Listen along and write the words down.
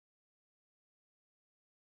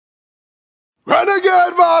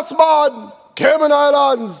Renegade Mas man, Cayman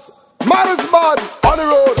Islands, maddest man, on the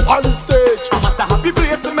road, on the stage. I'm at a happy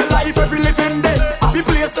place in my life every living day. Happy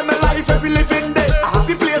place in my life every living day. A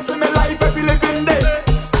happy place in my life every living day.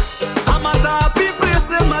 I'm at a happy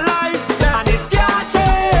place in my life, and it can't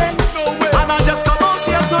change. No way. And I just come out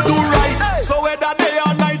here to do right. So whether day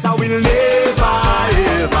or night, I will never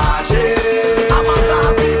ever change. I'm at a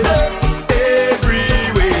happy place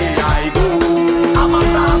everywhere I go. I'm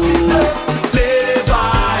at a happy place, never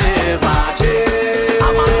ever change.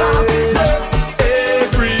 I'm at a happy place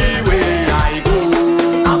everywhere I go.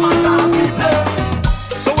 I'm at a happy place.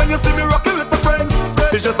 So when you see me rocking with my friends,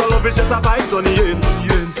 it's just a love, it's just a vibes on the ends.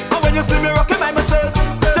 And when you see me rocking by myself,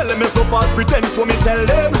 tell them it's no false pretense, so me tell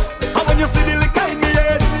them. And when you see the liquor in me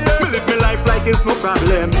head, me live my life like it's no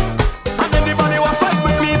problem. And anybody who fight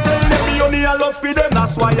with me, tell them me only I love for them.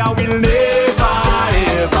 That's why I will never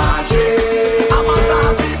ever change. I'm at a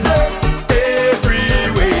happy place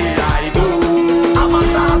everywhere I go. I'm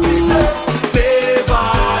at a happy place, never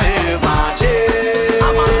ever change.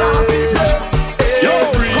 I'm at a happy place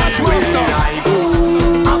everywhere I go.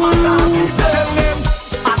 I'm at a happy place. Tell them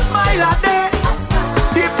I smile a day,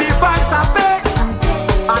 keep the vibes away,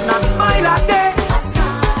 and I smile a day,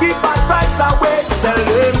 keep bad vibes away. Tell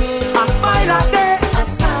them I smile a day,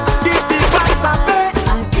 keep the vibes away,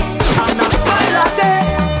 and I smile a day,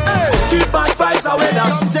 keep bad vibes away.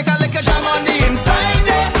 Come take a look at jam on the inside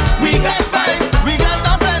there. We got vibes, we got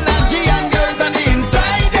enough energy and girls on the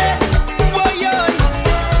inside there. Boy, yo.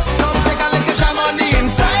 Come take a look at jam on the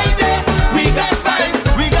inside there. We got vibes,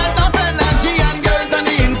 we got enough energy and girls on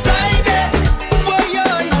the inside there. Boy, yo.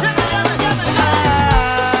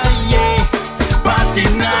 Yeah, party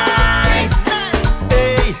nice.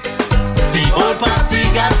 Hey, the whole party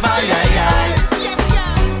got fire, guys.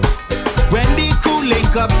 When the crew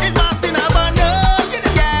link up, it's busting a bundle.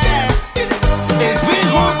 Yeah, it's we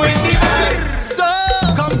who bring the vibe. So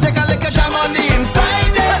come take a look at jam on the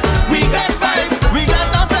inside there. We got vibes, we got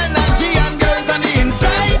enough energy and girls on the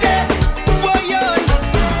inside there. Boy, yo.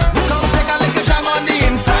 Come take a look at jam on the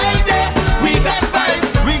inside there. We got vibes,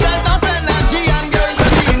 we got enough energy and girls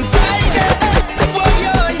on the inside there. Boy,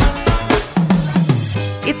 yo.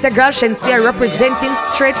 It's a girl Shensia representing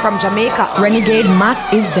straight from Jamaica. Renegade Mas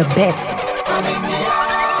is the best. Come in the yard,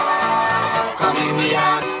 come in the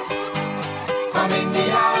yard, come in the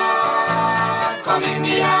yard, come in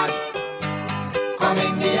the yard, come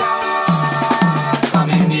in the yard, come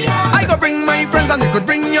in the yard. I could bring my friends and you could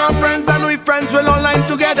bring your friends, and we friends will all line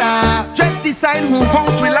together. Just decide who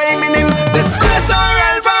house will I'm in this place or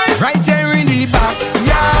I'll find right here in the back.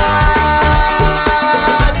 Yeah,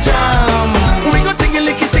 jam. We go tingy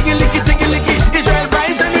licky, tingy licky, tingy licky. Israel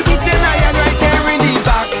vibes and we beat your iron right here in the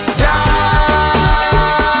back. Yeah,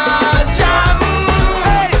 jam.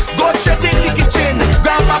 Hey, go straight in the kitchen,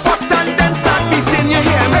 grab a pot and then start beating your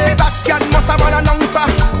hair. Maybe backyard must have an announcer,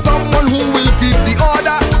 someone who will keep the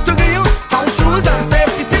order to give you house rules and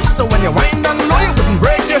safety tips. So when you wind down low, you wouldn't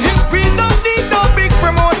break your hip. We don't need no big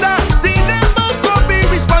promoter. The neighbors go be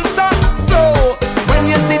responsible. So when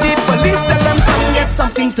you see the police, tell them come get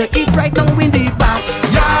something to eat right now in the back.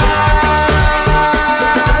 Yeah,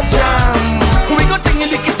 jam. We go tingy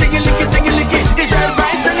licky, tingy licky, tingy licky. Israel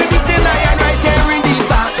vibes and we beating iron right here in the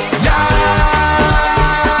back. Yeah,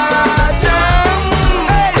 jam.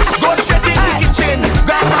 Hey, go straight in the kitchen,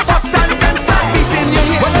 grab a pot and then start beating your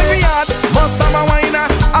hair. Well, every yard must have a whiner,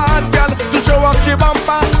 hard girl to show off she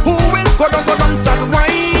bumper. Who will go down, start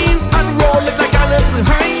wine and roll it like a lesson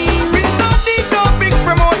high. We don't need no big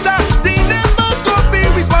promoter. The neighbors go be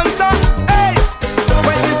responsible. Hey,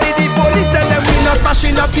 when you see the police, tell them we not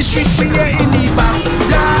mashing up the street, we here in the back.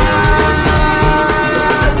 Yeah,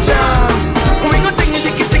 jam. We go tingy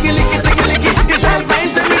licky, tingy licky, tingy licky. Israel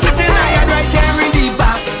vibes and we beating iron right here in the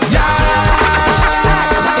back. Yeah,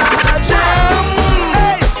 jam.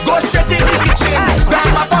 Hey, go straight in the kitchen,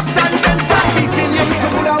 grab a pot and then start beating your hair. So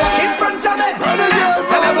put a walk in front of me, Renegade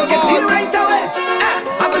tell us Mas get it man. right away.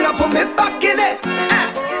 I'm gonna put me back in it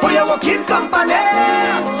for your walking company.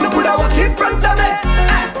 So put a walk in front of me,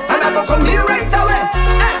 and I go come in right away.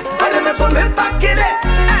 And let me put me back in it,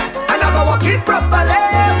 and I go walk it properly.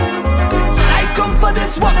 I come for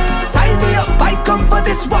this walk, sign me up. I come for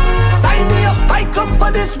this walk, sign me up. I come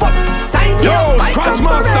for this walk, sign me Yo, up. I come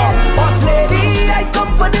for Scratchmaster. it. Boss lady, I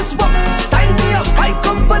come for this walk, sign me up. I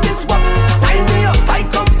come for this walk, sign me up. I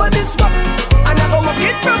come for this walk, and I go walk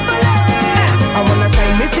it properly. I wanna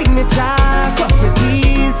sign my signature, cross my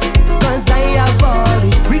T's, cause I have all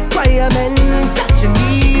the requirements that you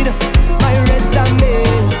need. My resume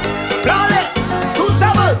flawless,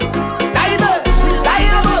 suitable, diverse,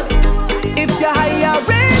 reliable. If you're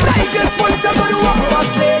hiring, I just want to go to work.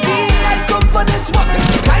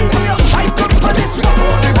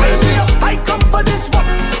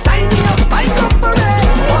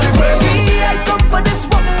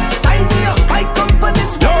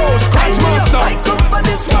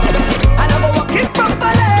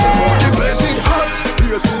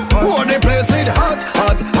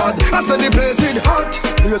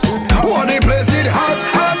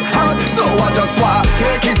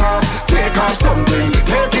 off something,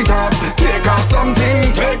 take it off. Take off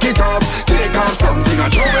something, take it off. Take off something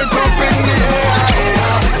and throw it up in the air.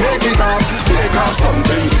 Take it off, take off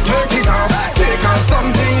something, take it off. Take off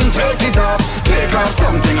something, take it off. Take off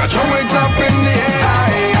something and throw it up in the air.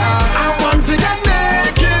 I want to get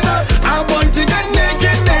naked, I want to get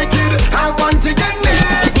naked, naked. I want to get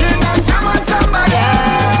naked and jam on somebody.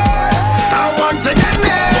 I want to get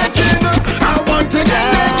naked, I want to get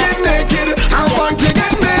naked, naked. I want to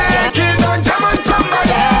get naked and jam on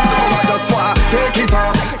somebody. So I just want take it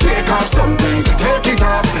off, take off something, take it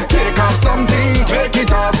off, take off something, take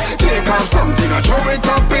it off, take off something and throw it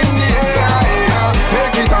up in the air.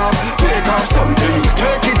 Take it off, take off something,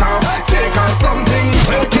 take it off, take off something,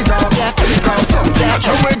 take it off, take off something and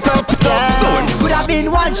throw it up. Could have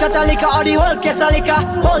been one shot of liquor or the whole case of liquor.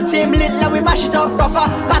 Whole team lit like we mash it up proper.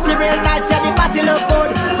 Party real nice, yeah, the party look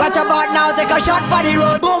good. Right about now, take a shot for the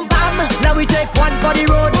road. Boom bam, now we take one for the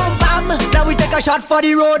road. Boom bam, now we take a shot for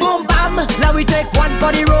the road. Boom bam, now we take one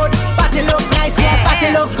for the road. Party look nice, yeah,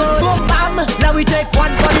 party look good. Boom bam, now we take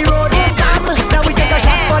one for the road. Boom bam, now we take a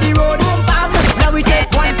shot for the road. Boom bam, now we take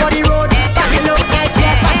one for the road. Party look nice,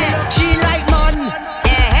 yeah, party look. She like man,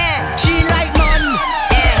 she like man,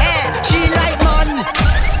 she like man.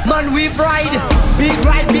 Man we fried, big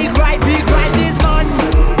ride, big ride, big ride this man.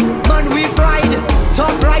 Man we fried,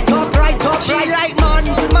 top right, top right, top right. She like man,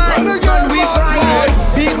 man we fried,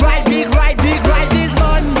 big ride, big ride, big ride this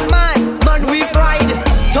man. Man we fried,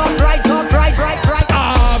 top right, right.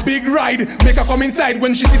 Ah, big ride, make her come inside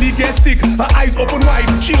when she see the gas stick. Her eyes open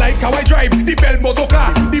wide, she like how I drive the bell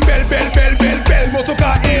motorcar. The bell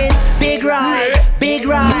motorcar is big ride, big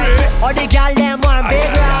ride. All the gal them want big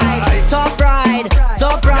ride, top ride,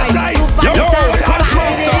 top ride.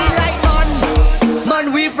 Scratchmaster. Like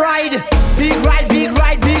man we fried, big ride, big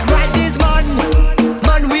ride, big ride this man.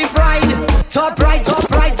 Man we fried, top right, top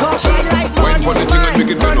right, top. She like man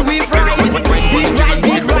we fried, big ride,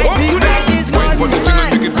 big ride, big ride this man.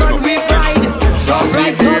 Man we fried, top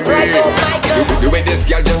right, top right, oh Michael. The way this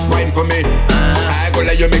girl just whine for me, I go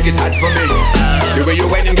let you make it hot for me. The way you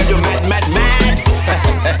whine and get you mad.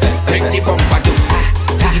 Make the bumper do.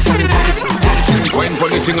 Whine for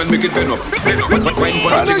the thing and make it bend up. Renegade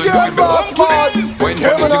Mas X Scratchmaster.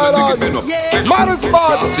 Maddest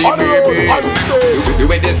man on the road, on the stage. The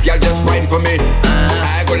way this girl just whine for me,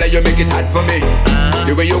 I go let you make it hot for me.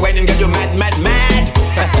 The way you whine and get you mad.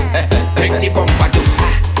 Make the bumper do.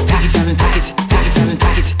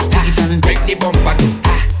 Make the bumper do.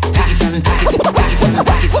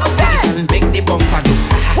 Make the bumper do.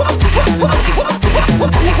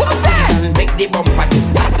 Make the bumper do.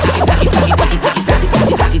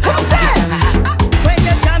 When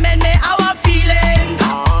you're jamming me, our feelings,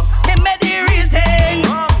 they made the real thing.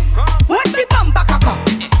 Watch the bumper cocker,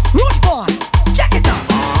 root boy, check it up.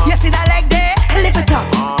 You see that leg there? Lift it up.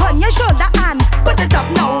 On your shoulder and put it up.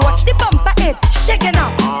 Now watch the bumper it shaking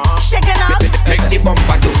up, shaking up. Make the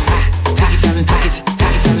bumper do.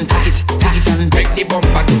 Make the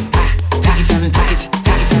bumper do.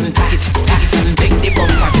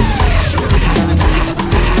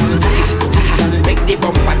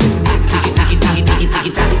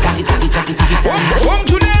 Come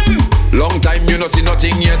to them. Long time you no see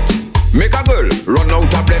nothing yet. Make a girl run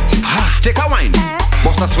out a breath. Take a wine,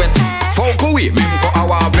 bust a sweat. Folk away, mem go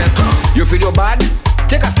our vet. You feel your bad?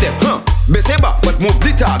 Take a step, Beseba, but move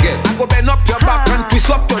the target. I go bend up your back and twist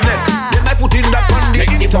up your neck. Then I put in that on the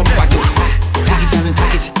make the bumper do.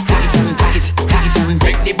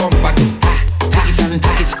 Make the bumper do.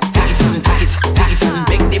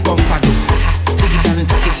 Make the bumper do.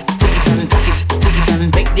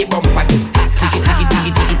 Make the bumper do.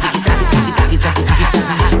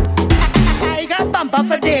 I got bumper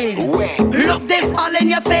for days. Look this all in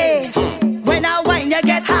your face. When I whine you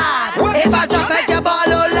get hard. If I drop at your ball,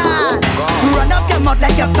 oh lad, run up your mouth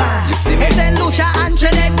like your bad. It's in Lucia and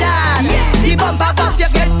Trinidad. The bumper buff you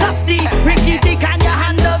get dusty. Ricky Dick and your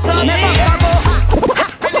handle so me bumper go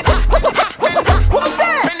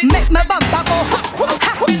ha. Make my bumper go ha.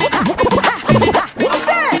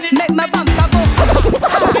 Make my bumper go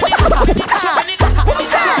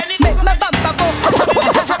make my bumper go.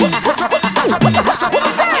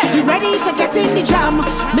 You ready to get in the jam?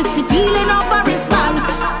 Misty feeling over his span.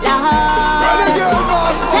 Renegade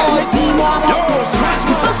Mas X.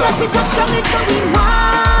 First up we touch down, it going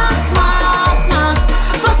mass.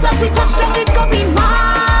 First up we touch down, it going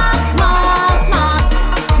mass.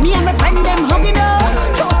 Me and my friend them hugging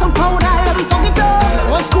up. Throw some powder, let me fuck it up.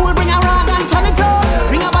 Old school, bring a rag and turn it up.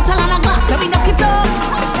 Bring a bottle and a glass, let me knock it up.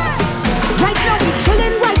 Right now we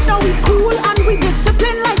chillin', right now we cool and we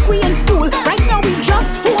disciplined like we in school. Right now we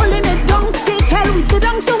just holding it down. They tell we sit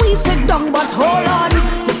down, so we sit down, but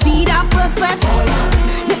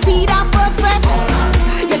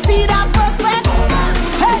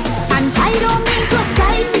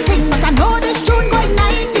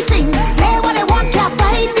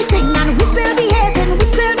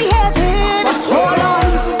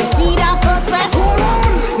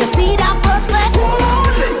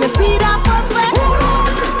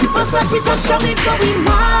down, it go be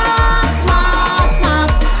mass, mass,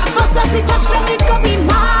 mass. First that we touch down, it go be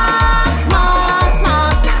mass, mass,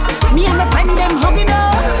 mass. Me and my friend them hugging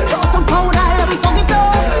up, throw some powder, let me fuck it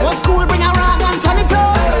up. Old school, bring a rag and turn it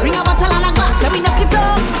up. Bring a bottle and a glass, let me knock it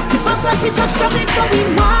up. The first that we touch down, it go be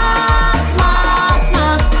mass, mass,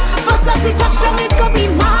 mass. First that we touch down, it go be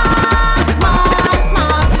mass, mass,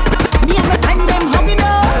 mass. Me and my friend them hugging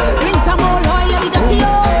up, bring some more oil, let me dirty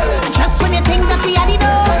up. And just when you think that we had it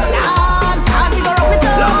up, Lord, God, we go rough it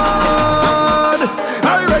up. Lord,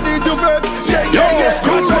 are you ready to bet? Yeah, yeah, yeah.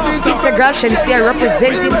 It's your girl Shensia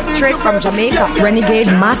representing straight from Jamaica. Renegade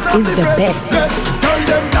Mas is the best. Tell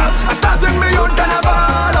them that I'm starting me own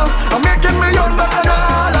carnival. I'm making me own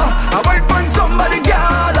bacchanal. I wait for somebody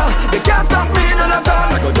gala. They can't stop me none at all.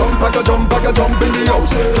 I go jump in the house.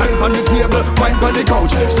 Climb on the table, wine on the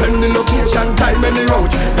couch. Send the location, time and the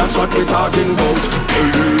route. That's what we're talking about.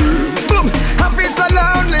 Boom, I feel so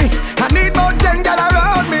lonely. I need about 10 gal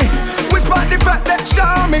around me. Whisper the fact that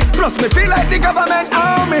show me. Plus me feel like the government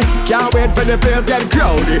own me. Can't wait for the place get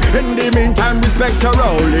crowded. In the meantime, respect to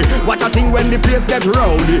Rowley. Watch a thing when the place get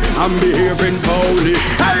rowdy. I'm behaving foully.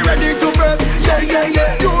 Are you ready to bet? Yeah, yeah,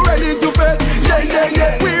 yeah. You ready to bet? Yeah, yeah,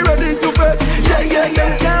 yeah. We ready to bet? Yeah, yeah,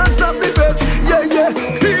 yeah. Can't stop the bet? Yeah, yeah.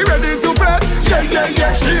 He ready to bet? Yeah, yeah,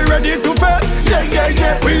 yeah. She ready to bet? Yeah, yeah,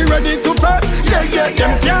 yeah. We ready to bet? Yeah, yeah,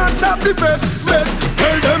 yeah. Can't stop the bet? Bet.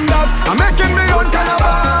 Tell them that I'm making me own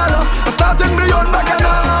carnival. I'm starting me own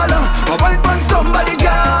bacchanal. I wait on somebody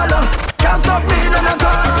gala. Can't stop me none at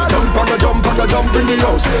all. Jump in the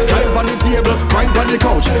house. Climb on the table, wine on the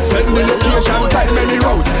couch. Send the location, time and the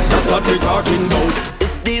route. That's what we're talking about.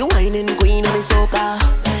 It's the whining queen of the soca.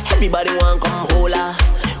 Everybody want come hold her.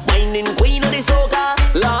 Whining queen of the soca.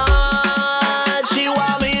 Lord, she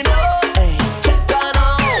want me know. Hey, check her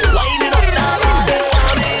now. Whining up the body,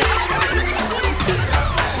 want me.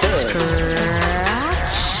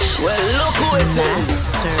 Well, look who it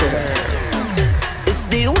is. It's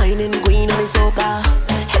the whining queen of the soca.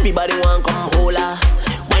 Everybody want come hold her.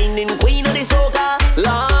 Whining queen of the soca.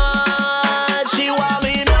 Lord, she want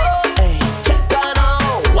me know. Hey, check her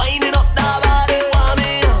now. Whining up the body, want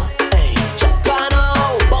me know. Hey, check her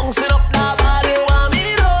now. Bouncing up the body, want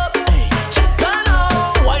me know. Hey, check her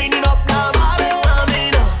now. Whining up the body, want me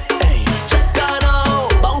know. Hey, check her now.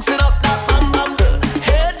 Bouncing up the bam bam.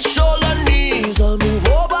 Head, shoulder, knees. Move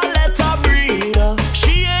over, let her breathe.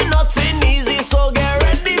 She ain't nothing easy, so get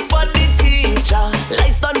ready for the teacher.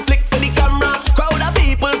 Lights done flick for the camera. Crowd of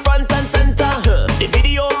people front and center. The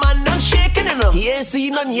video man not shaking enough. He ain't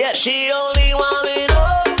seen none yet. She only want me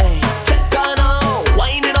know. Hey, check her now.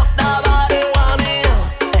 Winding up the body, want me know.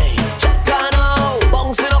 Hey, check her now.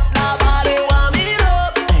 Bouncing up the body, want me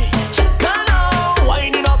know. Hey, check her now.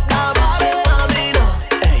 Winding up the body, want me know.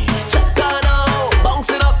 Hey, check her now.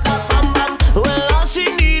 Bouncing up the bam bam. Well, all she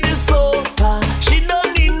need is soca. She don't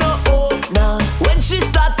need no hope now. When she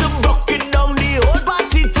start to broke it down, the whole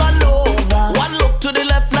party turn over. One look to the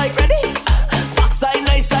left like ready. Backside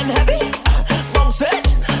nice and heavy. Bounce it,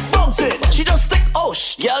 bounce it. She just stick, oh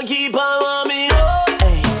girl keep on want me know.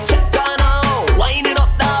 Hey, check her now. Winding up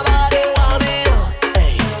the body, want me know.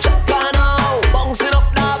 Hey, check her now. Bouncing up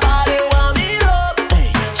the body, want me know.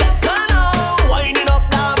 Hey, check her now. Winding up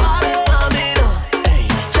the body, want me know. Hey,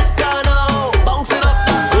 check her now. Bouncing up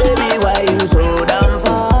the baby, why you so damn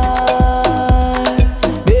far?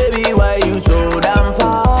 Baby, why you so damn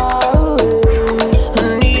far away? I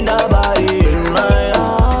need a body in my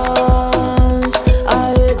arms. I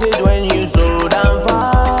hate it when you so damn far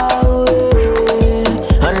away.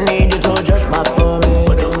 I need you to just back for me.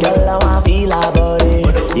 Girl, I wanna feel our body.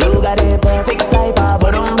 You got a perfect type of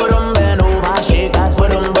ba-dum, bend over, shake that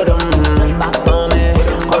ba-dum. Just back for me.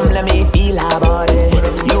 Come let me feel our body.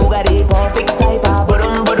 You got a perfect type of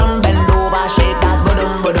ba-dum, bend over, shake that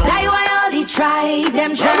ba-dum. That why all they try,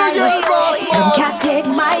 them try. Renegade Mas Them X. can't take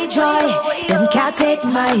my joy. Them can't take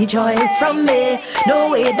my joy from me. No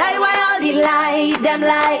way. That why all they lie, them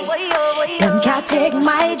lie. Them can't take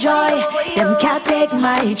my joy. Them can't take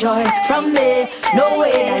my joy from me. No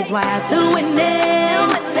way. That's why I still winning,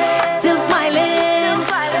 still smiling,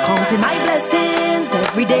 counting my blessings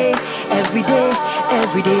every day, every day,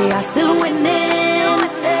 every day. I still winning,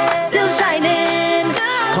 still shining,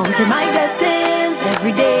 counting my blessings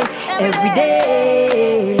every day, every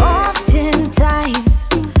day. Oftentimes,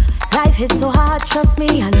 life hits so hard. Trust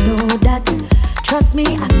me, I know that. Trust me,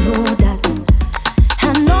 I know that.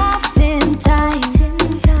 And oftentimes,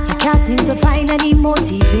 I can't seem to find any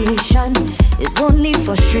motivation. It's only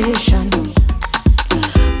frustration.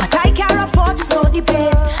 But I can't afford to slow the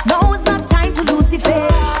pace. No, it's not time to lose the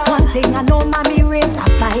faith. One thing I know, mommy race a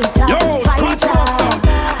fighter, fighter.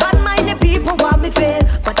 But mind the people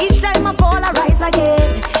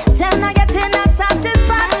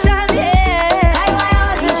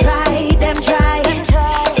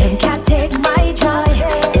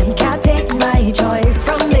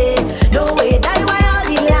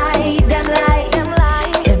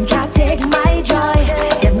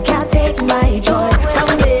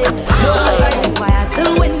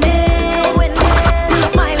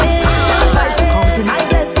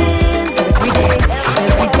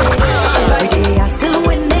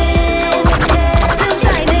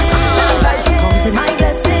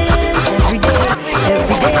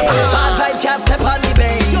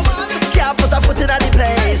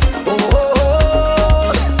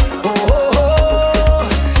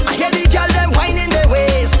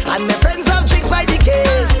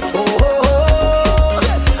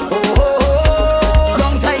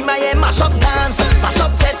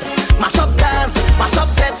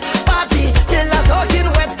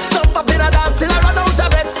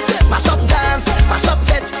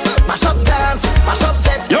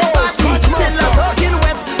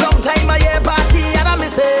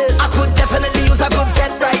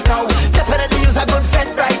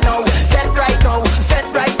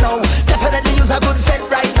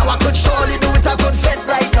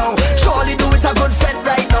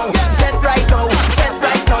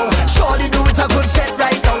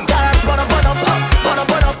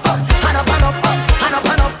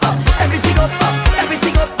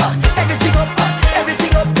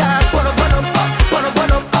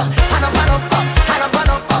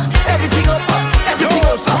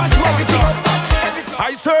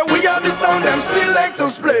select to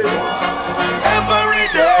split every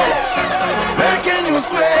day, making you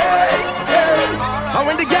sway. And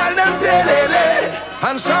when the girl them tell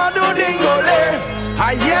and shadow dingole,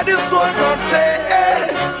 I hear this one God say,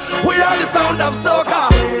 we are the sound of soca.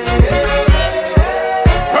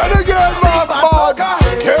 Renegade Mas X,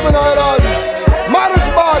 Cayman Islands,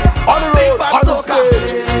 Maddest Man, on the road, on the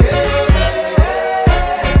stage.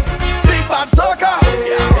 Big bad soca.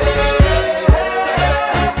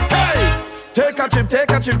 Hey, take a chip,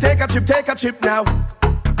 take a chip, take a chip, take a chip now.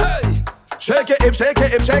 Hey, shake it, hip, shake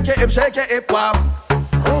it, hip, shake it, hip, shake it, hip, wow.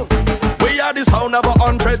 We are the sound of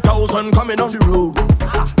 100,000 coming on the road.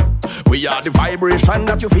 We are the vibration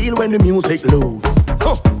that you feel when the music loads.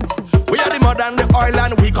 We are the mud and the oil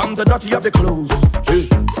and we come to dirty up the clothes.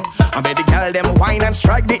 I made the girl them wine and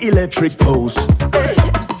strike the electric pose.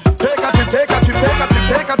 Take a chip, take a chip, take a chip,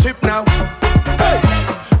 take a chip now. Hey,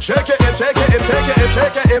 shake it, hip, shake it, hip, shake it, hip,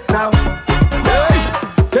 shake it, hip now. Hey,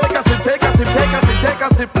 take a sip, take a sip, take a sip, take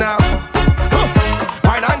a sip now.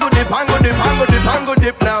 Wine and go dip, and go dip, and go dip, and go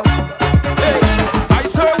dip now. Hey, I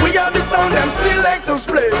swear we are the sound them select to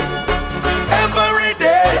play every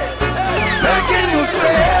day, making you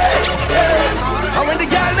sway. And when the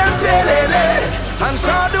girl them tell and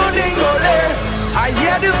shadow dingole, I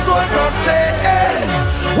hear this one God say,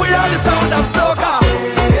 we are the sound of soca.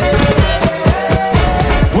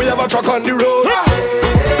 We have a truck on the road.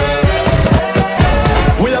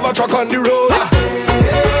 We have a truck on the road.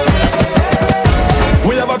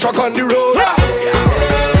 We have a truck on the road.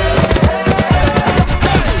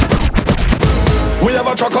 We have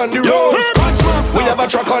a truck on the road. We have a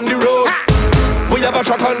truck on the road. We have a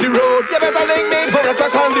truck on the road. You better link me for a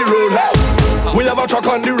truck on the road. We have a truck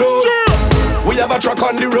on the road. We have a truck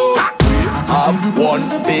on the road. We have one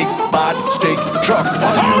big bad stick truck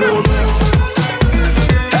on the road.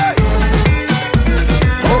 Hey.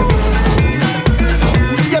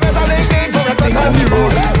 You better link me for a truck on the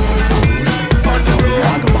road. On the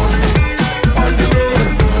road. On the road.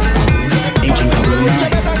 Agent Corona.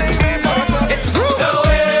 It's true.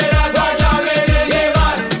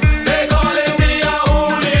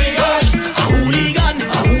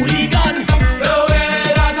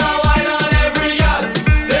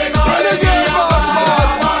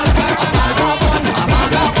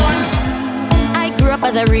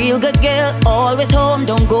 As a real good girl, always home,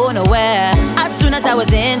 don't go nowhere. As soon as I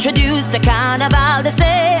was introduced to carnival, they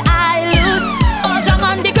say I lose. All down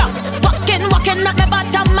on the ground, walking up my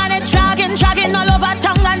bottom and it dragging all over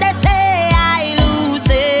tongue, and they say I lose.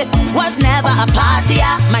 It was never a party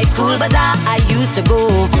at my school bazaar I used to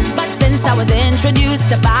go, but since I was introduced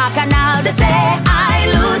to Bacchanal, they say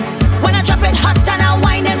I lose. When I drop it hot and I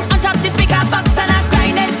whining on top the speaker box and I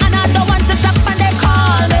grinding, and I don't want to stop and they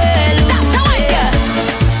call me loose.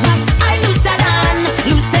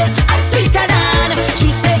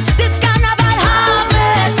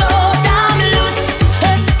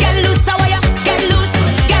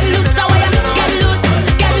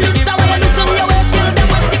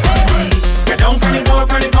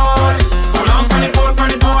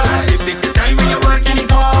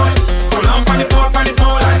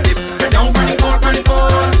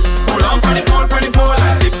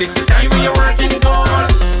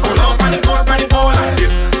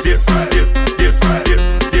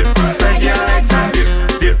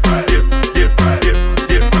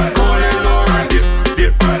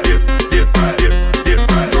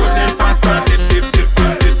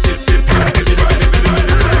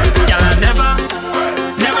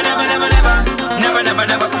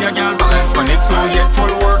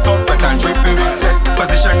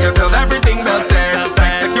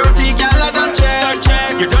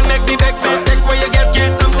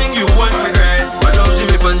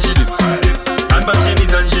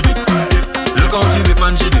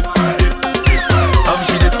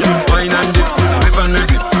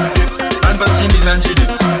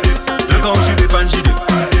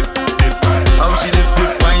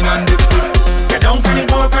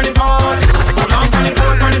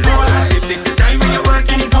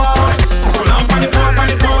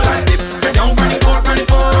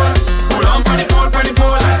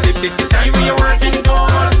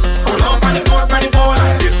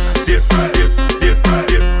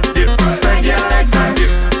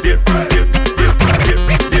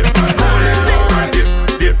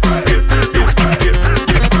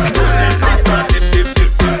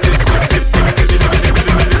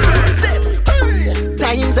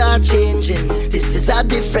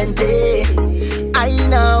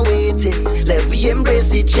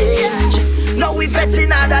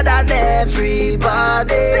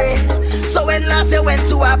 So when last I went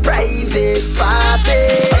to a private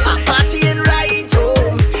party, a party in right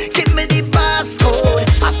home, give me the passcode.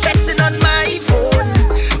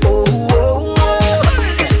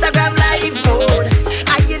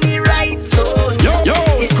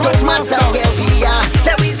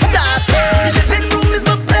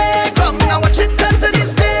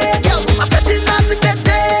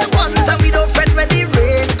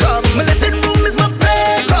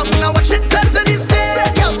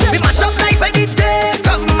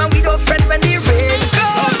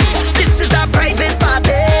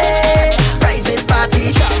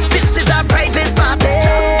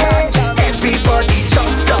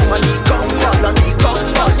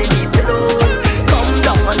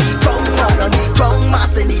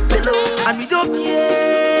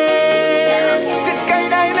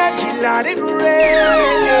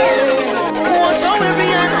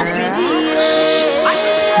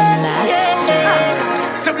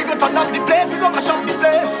 up the place, we gon' mash up the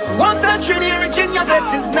place. Once that Trinity reaching your vet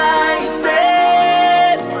is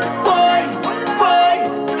niceness. Boy,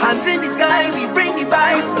 hands in the sky, we bring the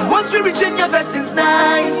vibes. Once we reach in your vet is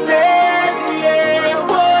niceness. Yeah,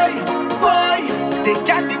 boy, they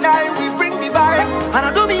can't deny we bring the vibes. And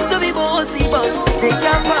I don't mean to be bossy, but they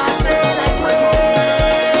can't party like we.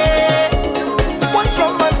 One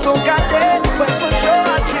from one so goddamn, but for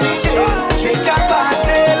sure Trinity, they can't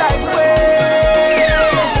party like we.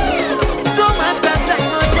 Don't matter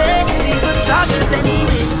time or day, we could start with anything.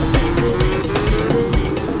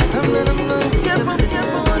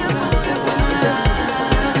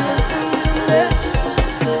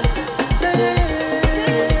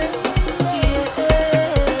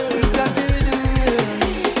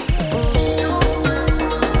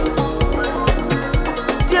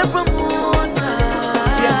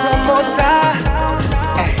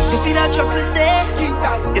 Trust in there,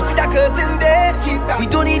 you see that curtain there. We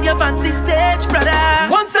don't need your fancy stage, brother.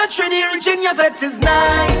 Once a Trinity reaching your vet is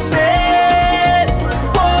niceness.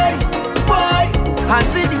 Boy,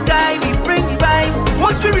 hands in the sky, we bring the vibes.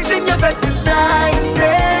 Once we reach in your vet is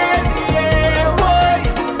niceness. Yeah,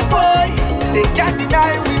 boy, they can't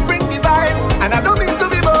deny we bring the vibes. And I don't mean to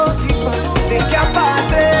be bossy, but they can't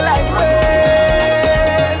party like we.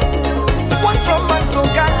 One from one so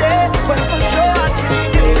goddamn, but for sure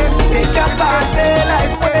Trinity. They can party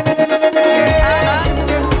like we.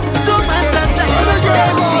 Don't matter time.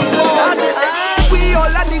 Renegade Mas X. We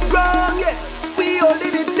all on the ground, yeah. We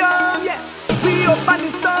holding it down, yeah. We up on the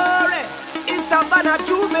story. It's Savannah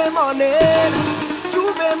Juve morning.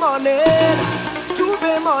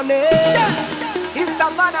 Yeah. It's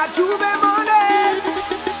Savannah Juve morning.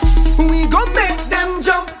 We gon' make them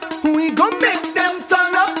jump. We gon' make them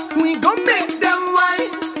turn up. We gon' make them whine.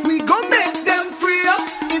 We gon' make them free up.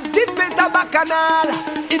 It's the face of Bacchanal.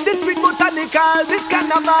 In this sweet botanical, this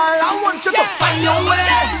carnival, I want you to find your way.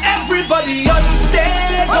 Everybody on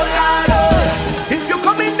stage, oh God, oh. If you're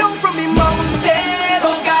coming down from the mountain,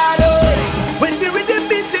 oh God, oh. When the rhythm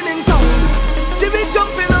beating in town, see me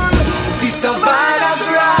jumping on the Savannah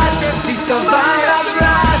grass, the Savannah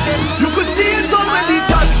grass. You could see it all when the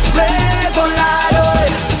dust plays, oh God, oh.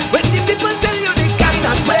 When the people tell you they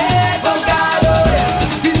cannot wait, oh God, oh.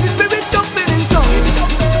 Feel the spirit jumping in town.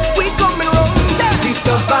 We coming round the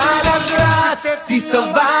Savannah grass, the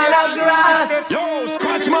Savannah grass. Yo,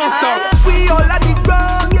 Scratchmaster. We all on the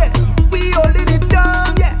ground, yeah. We holding it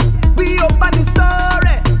down, yeah. We up on the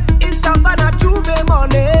story. It's Savannah Juve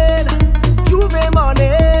morning.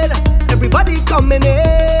 Everybody coming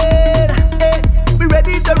in. Hey, we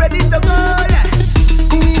ready to go, yeah.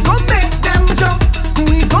 We gon' make them jump.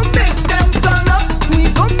 We gon' make them turn up.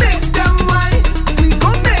 We gon' make them whine. We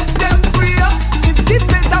gon' make them free up. It's the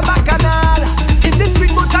face of Bacchanal. In this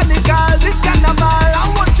sweet botanical, this carnival, I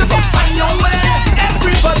want you to find your way.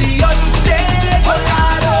 Everybody on stage, oh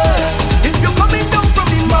God, oh. If you're coming down from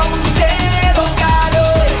the mountain, oh God,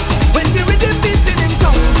 oh. When the rhythm beating in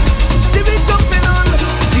town, see me jumping on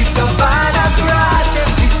the Savannah grass,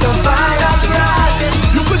 the Savannah grass.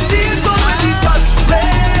 You could see it all when the dust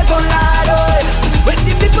plays, oh Lord, oh. When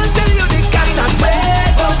the people tell you they cannot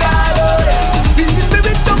wait, oh God, oh. Feel the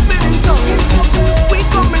spirit jumping in town. We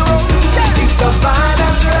coming round the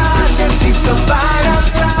Savannah grass, the Savannah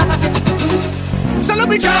grass. So let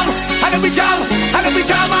me jam, and let me jam, and let me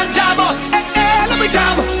jam and jam. Let me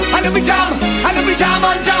jam, and let me jam, and let me jam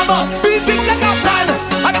and jam. Beat it like a plan,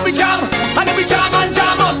 and let me jam, and let me jam and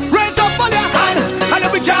jam. Raise up all your hand, and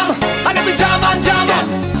let me jam, and let me jam and jam.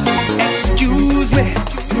 Excuse me,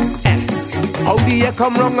 how the year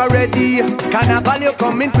come wrong already? Carnival you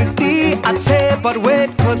coming quickly, I say, but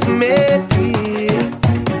wait, 'cause maybe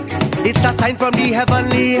it's a sign from the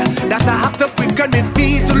heavenly that I have to quicken my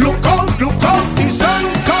feet. Look out, the sun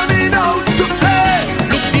coming out to play.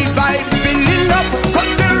 Look the vibes building up,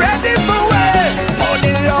 'cause they're ready for way. Pour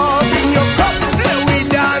the love in your cup, let we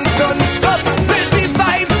dance non-stop. Raise the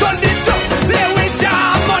vibes, turn it up, let we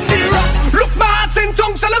jam on the rock. Look mass in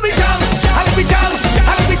tongue, so let me jam, and let me jam,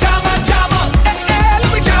 and let me jam and jam. Let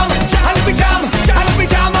me jam, and let me jam, and let me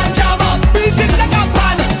jam and jam. Beat it like a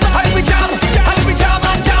pan, and let me jam, and let me jam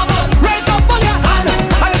and jam. Raise up all your hand,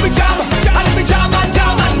 and let me jam, and let me jam and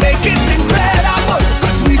jam. And make it incredible,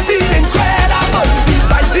 'cause we feel incredible. The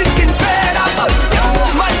vibes is incredible, the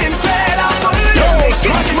movement incredible. Yo, Make it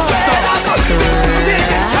Scratchmaster. incredible, this feeling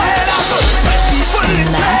incredible. People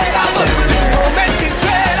incredible, this moment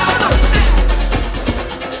incredible.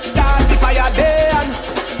 Start the fire day,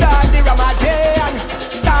 start the Ramadan,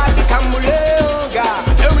 start the Kambulega.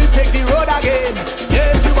 Then we take the road again.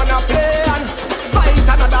 Yes, we wanna play and fight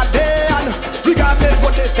another day. And regardless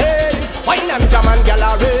what they say, wine and jam and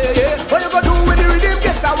gallery. Yeah.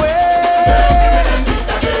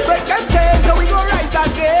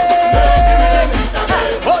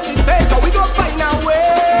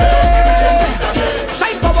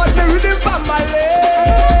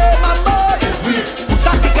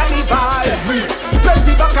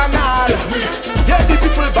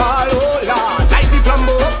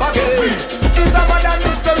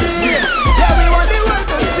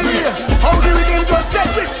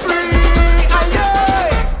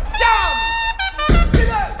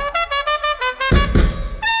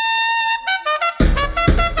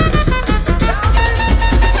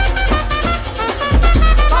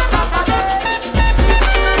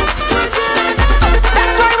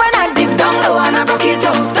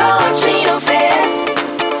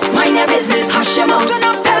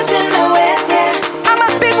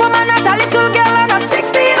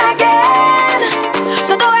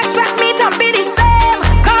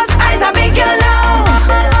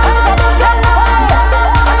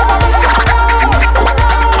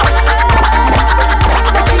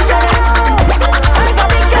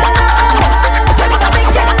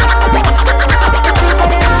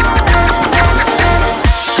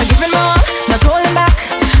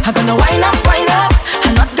 wanna wind up,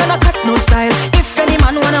 I'm not gonna cut no style. If any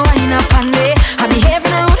man wanna wind up on me, I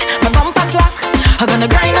behaving rude, my bumper slack. I'm gonna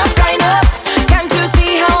grind up. Can't you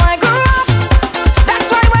see how I grew up? That's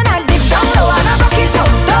why when I dip down low and I rock it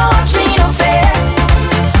up, don't watch me no face.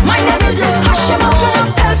 My name is Hush, I'm up with a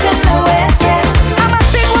belt in my waist, yeah. I'm a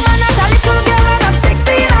big woman, not a little girl, I'm not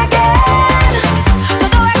 16 again. So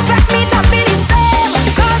don't expect me to be the same,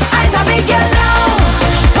 cause I's a big girl now.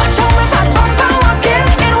 Watch out my fat bumper walking,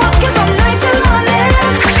 and walking from night till morning.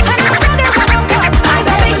 And I'm ready for them cause I's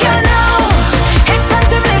a big girl now.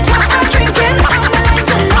 Expensive liquor I'm drinking, I'm a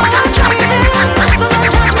license, now I'm driving. So don't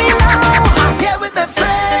judge me now. I'm here with my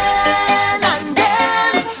friend and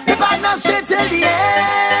them. We partner straight till the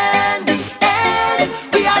end.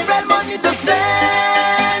 We had red money to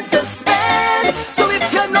spend. So if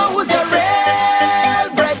you know who's your real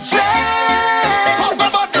brethren, pop a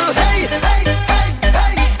bottle, hey,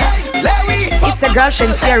 Larry. It's a girl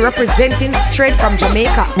Shensia representing straight from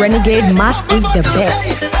Jamaica. Renegade Mas is the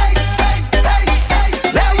best.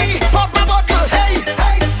 Larry, pop a bottle, hey.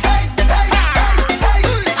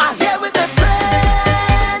 I'm here with a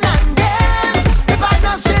friend and them. We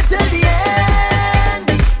partner straight till the end.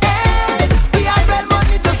 We had red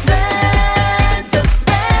money to spend.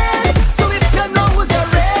 So if you know who's your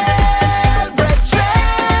real brethren,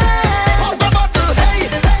 pop a bottle, hey.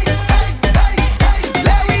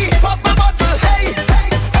 Larry, pop a bottle, hey.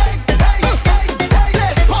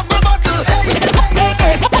 Say, pop a bottle, hey.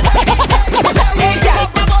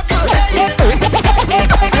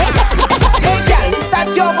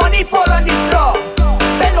 That's your money fall on the floor.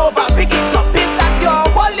 Bend over, pick it up. Is that your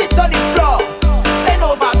wallet on the floor? Bend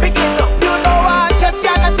over, pick it up. You know I just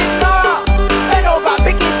cannot ignore. Bend over,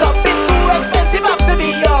 pick it up. It's too expensive have to be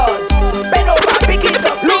yours. Bend over, pick it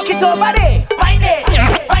up. Look it over there. Find it.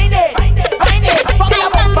 Pop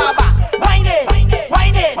your bumper back. Find it.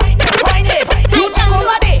 You check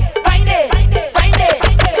over there. Find it.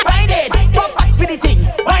 Pop back for the thing.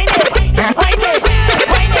 Find it.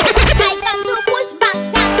 I come to push back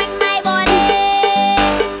and bring my body,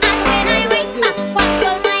 and when I bring back,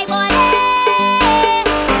 control my body.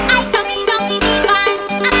 I come in on the divan,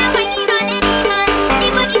 and I wine in on any man.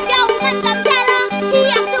 Even if your woman come tell her, she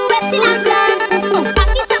have to wait till I'm done.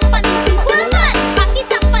 Back it up on the people, man. Back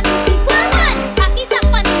it up on the people, man. Back it up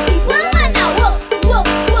on the people, man. Now whoa.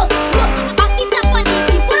 Back it up on the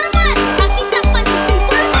people, man. Back it up on the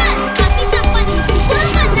people, man. Back it up on the people,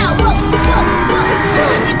 man. Now whoa.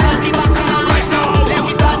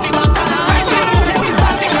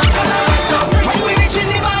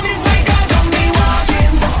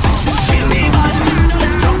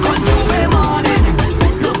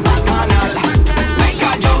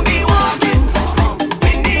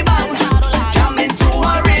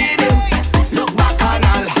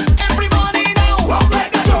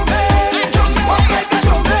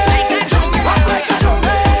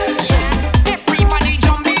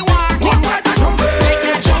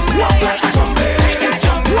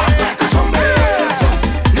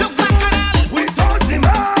 Without the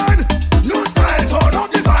man, new style, turn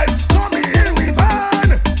up the vibes. Come in, we van.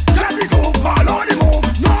 Get the groove, follow the move.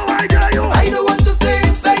 No idea you. I don't want to stay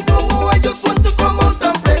inside no more. I just want to come out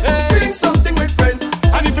and play. Drink something with friends.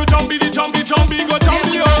 And if you jumpy, go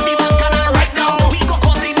jumpy, right now. We go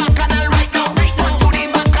on the bacchanal right now. Right on to the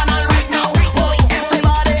bacchanal right now. Boy,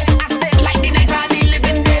 everybody, I say like the night of the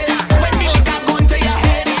living dead. When the liquor go into your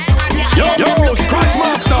head, and Yo,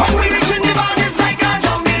 Scratchmaster. when we reach in the band, it's like a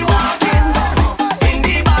zombie walking. In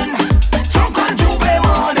the band, drunk on Juve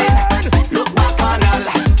morning. Look bacchanal,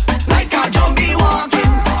 like a zombie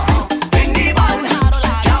walking. In the band,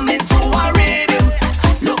 jamming to a rhythm.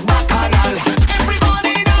 Look bacchanal,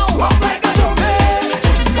 everybody now. Walk like a zombie.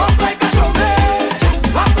 Walk like a zombie.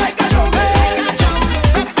 Walk like a zombie.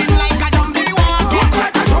 Stepping like a zombie walking. Walk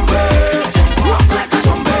like a zombie. Walk like a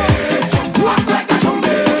zombie. Walk like a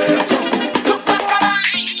zombie. Look bacchanal.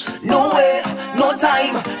 No way, no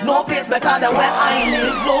time, no place better than where I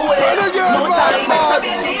live. No way, Renegade no Mas time, better X.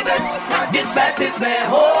 believe it. This fete is my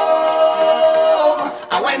home,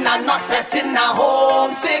 and when I'm not fetting, I'm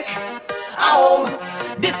homesick. I'm home.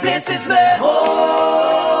 This place is my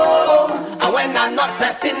home, and when I'm not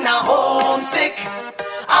fetting, I'm homesick.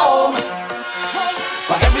 I'm home.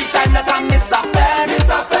 But every time that I miss a fete,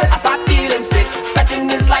 I start feeling sick. Fetting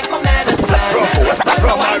is like my medicine. So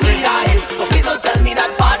from my hit, so please don't tell me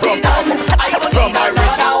that party done. I don't need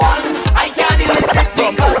another one. I can't deal with it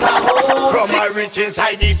because I'm From my homesick. rich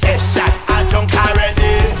inside the session, I drunk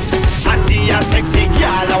already. I see a sexy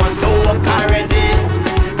girl, I want to walk already.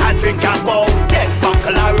 I drink about 10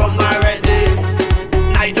 buckle of rum already.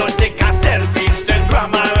 I don't take a selfie,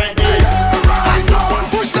 Instagram already. I know and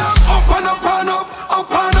push them.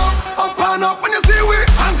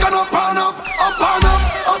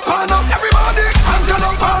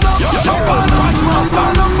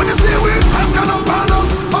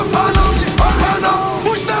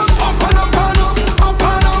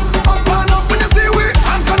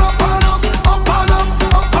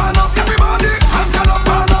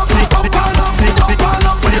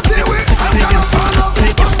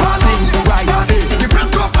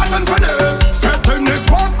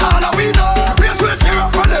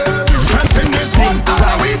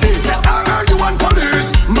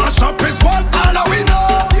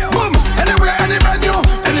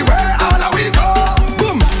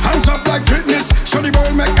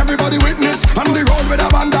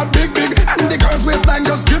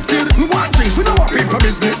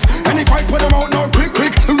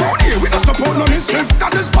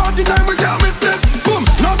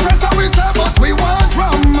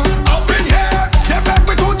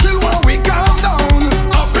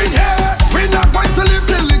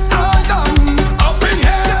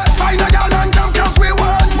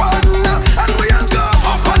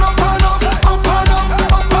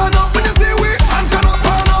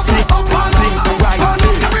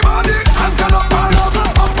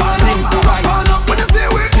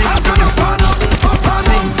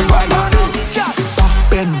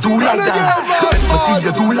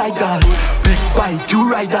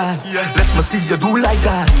 Let me see you do like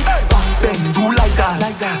that. Back bend, do like that.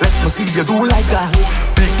 Let me see you do like that.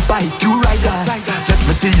 Big bike, you ride that. Let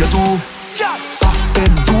me see you do. Back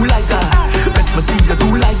bend, do like that. Let me see you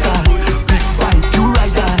do like that. Big bike, you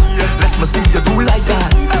ride that. Let me see you do like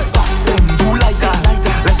that. Back bend, do like that.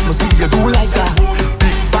 Let me see you do like that.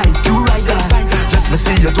 Big bike, you ride that. Let me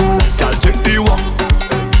see you do. Girl, take the walk.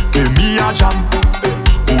 Give me a jam.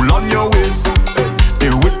 Pull on your waist.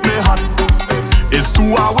 Stay with me hand. It's 2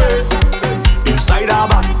 hours inside a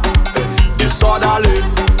van. Disorderly.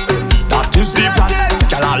 That is the plan.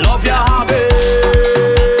 Girl, I love your habit.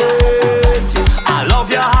 I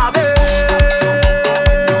love your habit.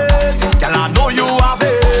 Girl, I know you have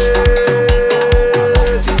it.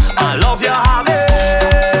 I love your habit.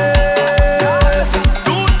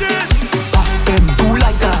 Do this. Back and do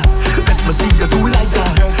like that. Let me see you do like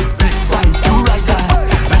that. Big bite, do like that.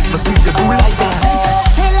 Let me see you do like that.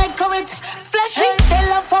 They like how it fleshy. They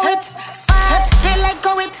love how it fat. They like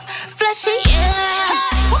how it fleshy.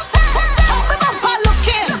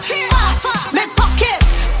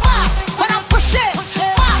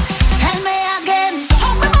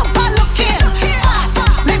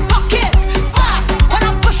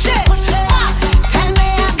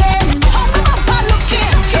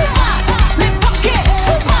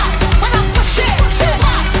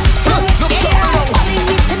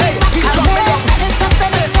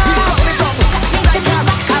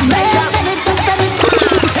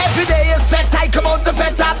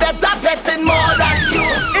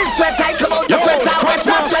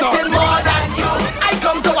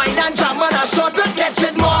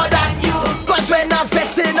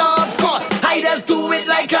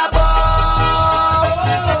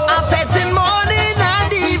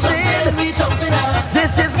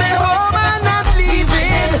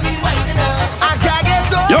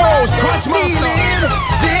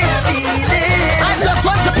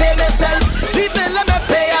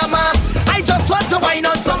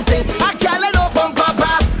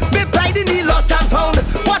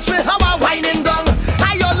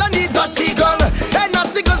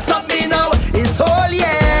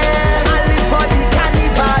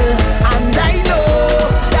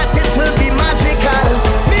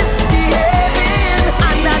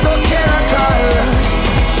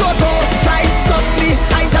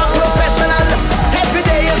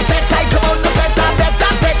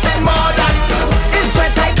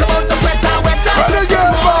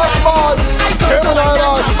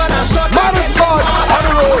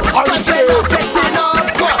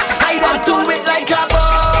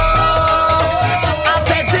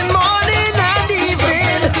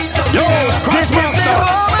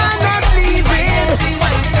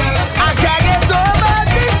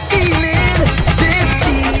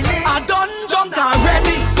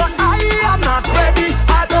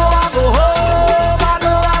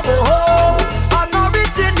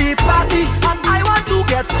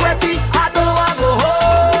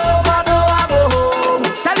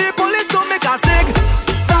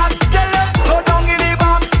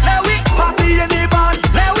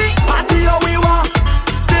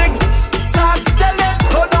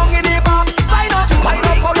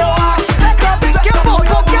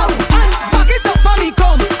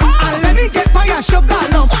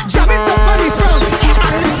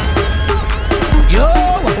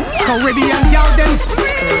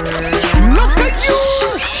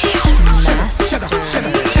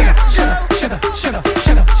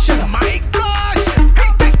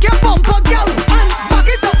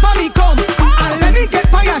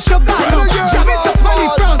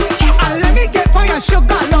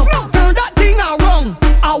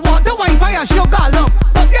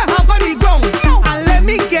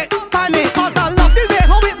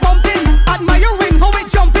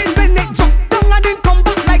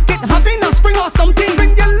 Something when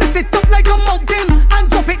you lift it up like a mountain.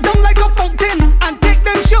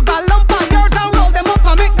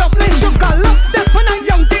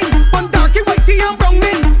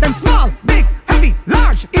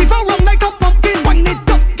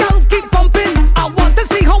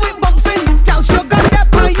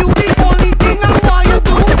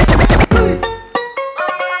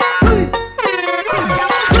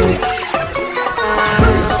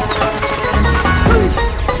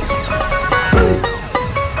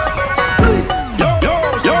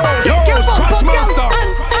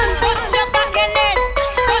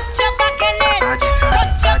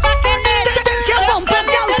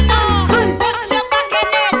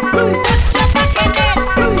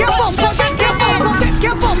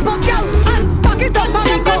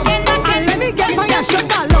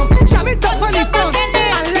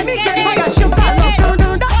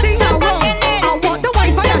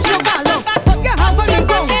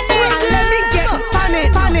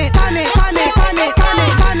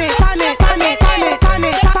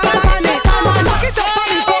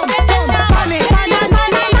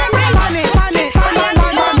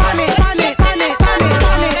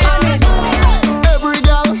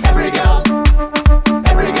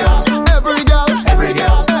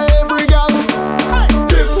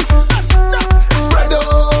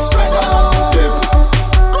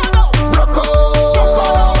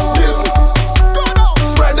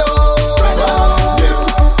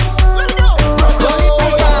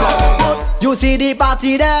 the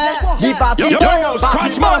party there, the party. Yo,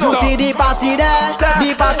 Scratchmaster. See the party there,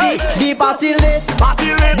 the party lit, the party lit,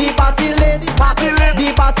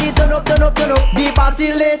 the party turn up, the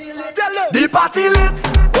party lit, the party lit,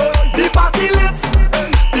 the party lit,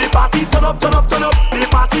 the party turn up, the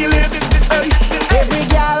party lit. Every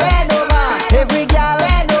girl hand over, every girl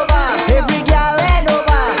hand over, every girl hand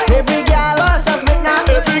over, every girl versus me now.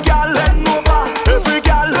 Every girl hand over, every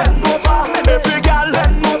girl hand over, every girl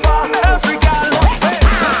hand over, every girl.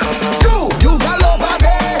 You got over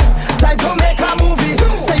there. Time to make a movie.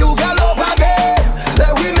 Say you got over there.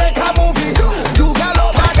 Let we make a movie. You got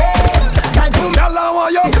over there. Time to girl I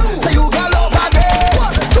want you. Say you got over there.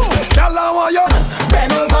 1, 2. Girl I want you.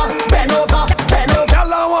 Bend over, bend over, bend over.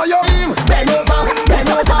 Girl I want you. Bend over, bend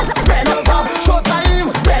over, bend over. Showtime.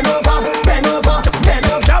 Bend over, bend over, bend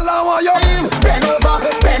over. Girl I want you. Bend over,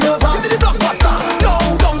 bend over. Give me the blockbuster. No,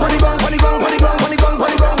 don't put it wrong, put it wrong, put it wrong, put it wrong, put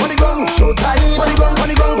it wrong, put it wrong. Showtime. Put it wrong, put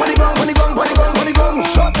it wrong, put it wrong, put it wrong, put it wrong, put it wrong.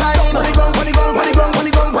 Showtime. Put it wrong, put it wrong, put it wrong, put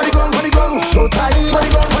it wrong, put it wrong, put it wrong. Showtime. Put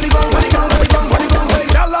it wrong, put it wrong, put it wrong, put it wrong, put it wrong, put it wrong.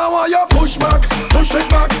 Girl I want you push back, push it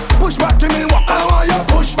back, push back. Give me what I want you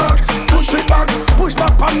push back, push it back, push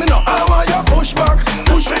back. Pan me now. I want you push back,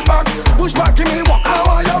 push it back, push back. Give me what I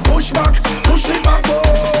want you push back, push it back. Oh,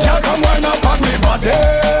 yeah, come wind up on me body.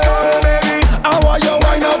 I want you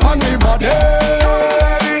wind up on me body.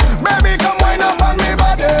 Baby, come wind up on me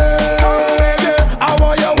body. I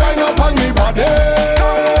want you wind up on me body.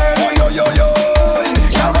 Oh, yo, yo, yo.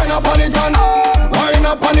 Yeah, wind up on it and wind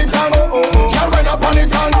up on it and yeah, wind up on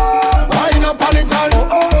it and wind up on it and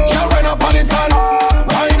yeah, wind up on it and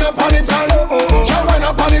wind up on it and yeah, wind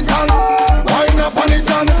up on it and wind up on it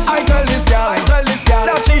and I tell this girl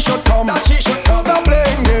that she should come, stop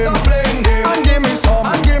playing games, and give me some,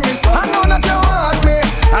 I know that you want me,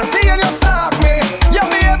 I see you stalk me, you're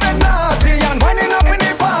behaving naughty and winding up in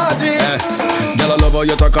the party. Girl, I love how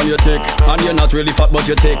you talk and you tick, and you're not really fat but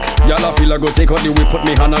you tick. Girl, I feel I go take out the whip, put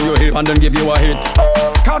me hand on your hip and then give you a hit.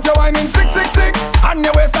 Cause you whining sick, and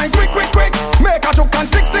your waistline quick, make a choke and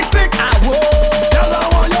stick. Girl, I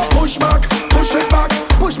want you push back, push it back,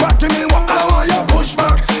 push back. Give me what I want you push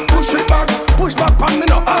back, push it back, push back. Pan me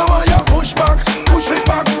now. I want you push back, push it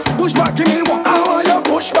back, push back. Give me what I want you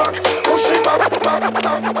push back, push it back.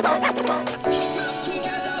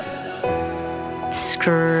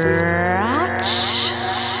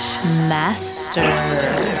 Scratchmaster.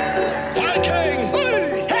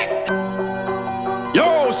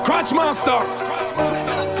 Yo, Scratchmaster.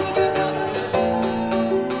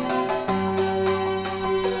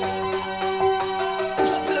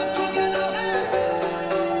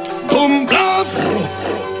 Boom blast,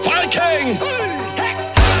 Viking,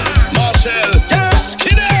 Marshall, yes,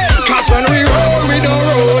 kid. 'Cause when we roll, we don't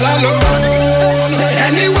roll alone. Say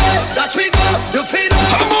anywhere that we go, you feel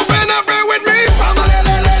it. I'm moving everywhere with me, family.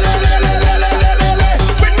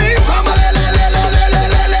 With me, family.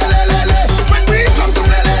 When we come to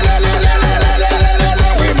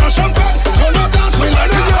we mash up front, turn up dance, we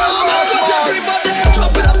like it. Everybody,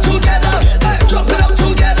 drop it up together, drop it up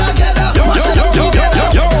together, together. Mash it up together,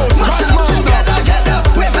 mash it up together,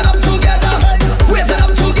 wave it up together, wave it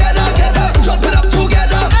up together, drop it up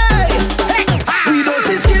together. We don't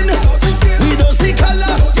see skin, we don't see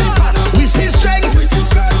color, we see strength, we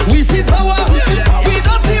see power, we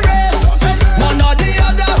don't see race, one or the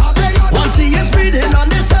other. One see is breathing on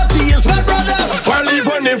this earth, he is my brother. Well,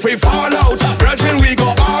 even if we fall out, brethren, we go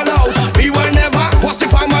all out. We will never watch the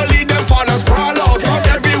family, them fall and sprawl out. From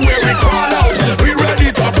everywhere we crawl out, we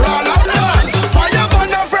ready to brawl out. Fire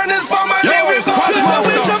burn our friend is family, we Scratchmaster.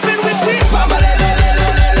 We jumping with we family,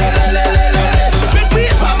 with we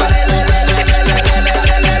family.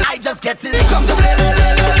 I just get it, come to play.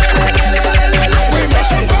 We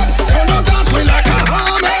mash up front, turn up dance, we like a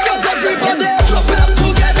army. 'Cause everybody drop it up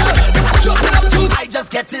together, drop it up together. I just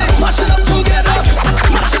get it, mash it up together,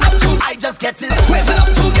 mash it up together. I just get it, wave it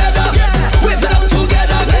up together, wave it up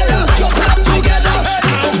together, drop it up together.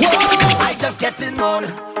 I just getting on,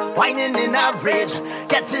 whining in a rage,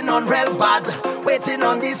 getting on real bad, waiting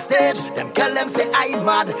on this stage. Them girl them say I'm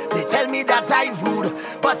mad, they tell me that I rude,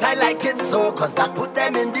 but I like it so, 'cause that put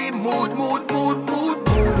them in the mood.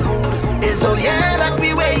 It's all yeah that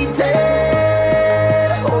we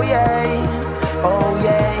waited, oh yeah,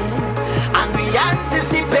 and we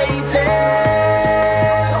anticipated,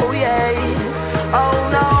 oh yeah, oh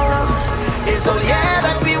no. It's all yeah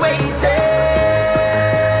that we waited,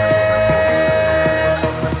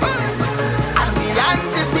 and we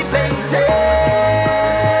anticipated,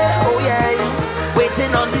 oh yeah,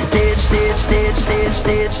 waiting on the stage.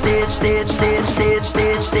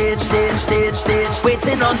 stage, stage,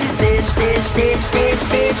 waiting on the stage, stage, stage, stage, stage,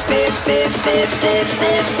 stage, stage, stage, stage,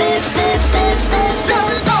 stage, stage, stage, stage,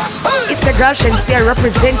 stage. It's the girl Shensia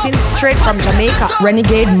representing straight from Jamaica.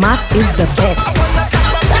 Renegade Mas is the best.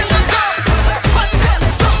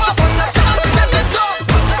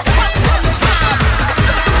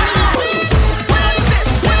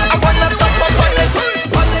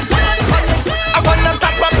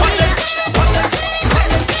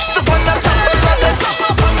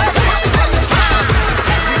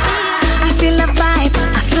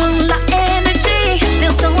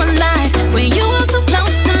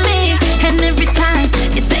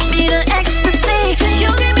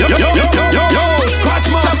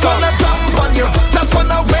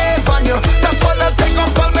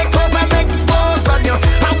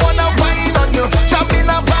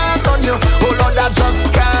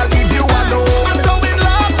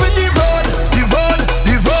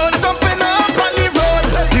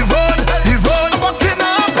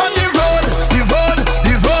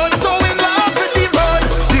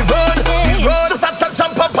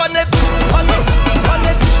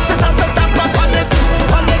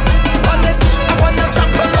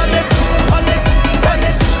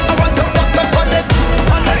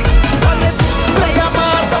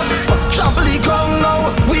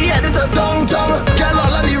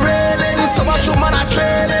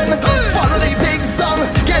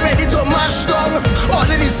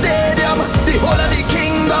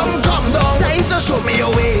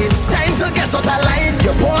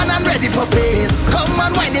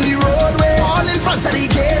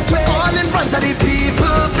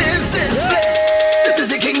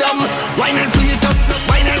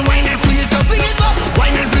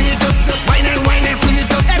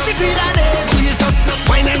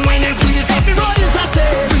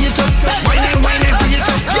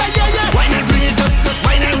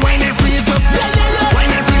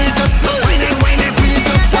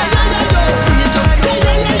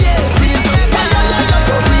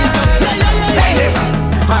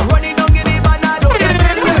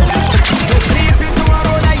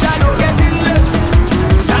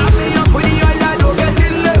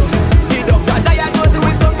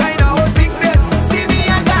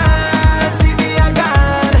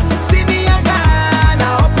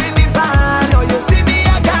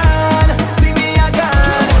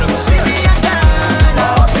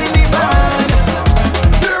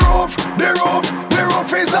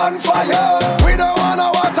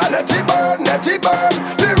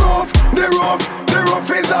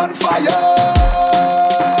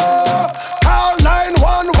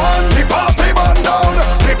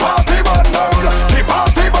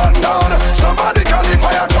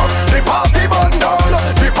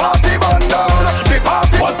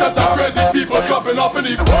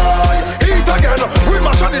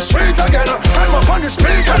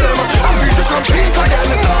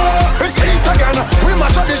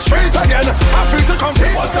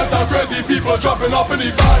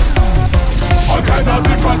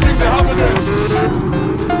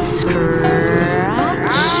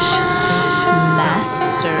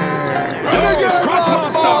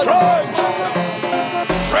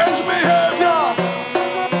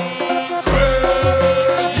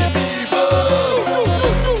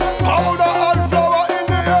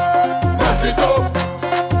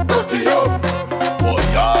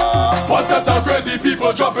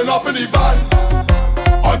 Jumping up in the van,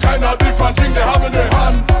 all kind of different things they have in their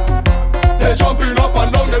hand. They jumping up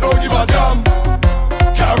and down, they don't give a damn.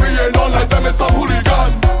 Carrying on like them is some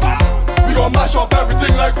hooligan. We gon' mash up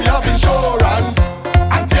everything like we have insurance,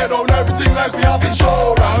 and tear down everything like we have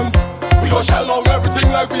insurance. We gon' shell down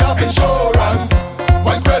everything like we have insurance.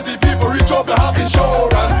 When crazy people reach up, they have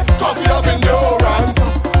insurance, cause we have endurance.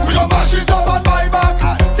 We gon' mash it up and buy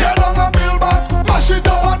back, tear down and build back. Mash it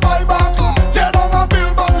up and buy back, tear down and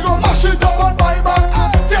build back. We gon' mash it up and buy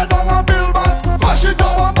back, tear down and build back. Mash it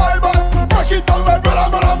up and buy back, break it down like bread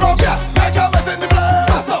and bread and rum. Yes, make a mess in the place.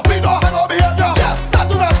 That's up, we don't have no behavior. Yes, that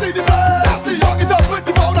do not see the place. That's the young it up with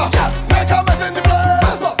the powder. Yes, make a mess in the place.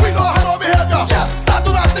 That's up, we don't have no behavior. Yes, that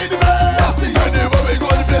do not see the place. That's the anywhere we go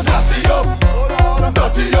in the place. That's the up,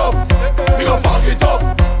 dirty up. We gon' fuck it up.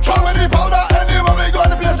 Try with the powder anywhere we go in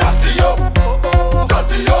the place. That's the up,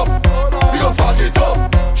 dirty up. We gon' fuck it up.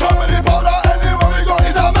 Try with the powder anywhere we go.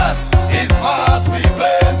 It's a mess. It's mass we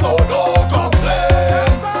playing, so don't complain.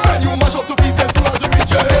 Can you mash up to pieces to as we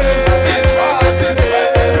reach your head? It's rats, it's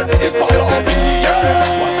red, it's powder up in the air.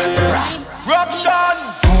 Ruction.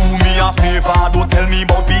 Do me a favor, don't tell me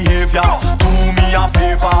about behavior. Do me a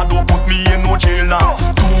favor, don't put me in no jail now.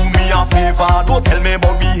 Do me a favor, don't tell me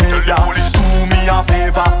about behavior. Do me a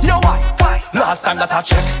favor, yo why? Last time that I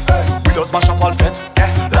check, we just mash up all fit.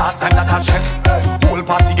 Last time that I check, whole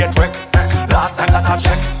party get wrecked. Last time that I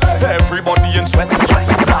check, everybody in sweat.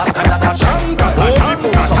 Last time that I check,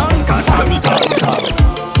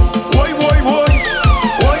 Woi, woi, woi.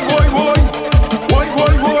 Woi, woi, woi. Woi,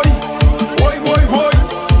 woi, woi. Woi, woi, woi.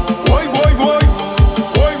 Woi, woi, woi.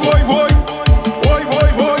 Woi, woi, woi. Woi,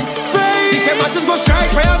 woi, woi. These matches go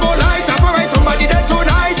strike, where I go light. I for somebody there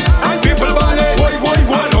tonight. And people balling. Woi, woi,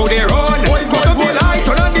 woi. I know they run. Woi, woi, Put up the light,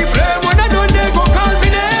 turn on the flame. When I done, they go call me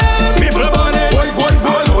name. People balling. Woi, woi,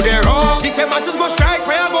 woi. I know they run. These matches go strike,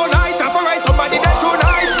 where I go light. I for somebody there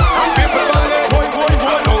tonight. And people balling. Woi, woi,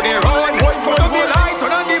 woi. I know they run. Woi, woi, Put up the woi. light,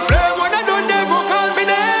 turn on the flame. When I done, they go call me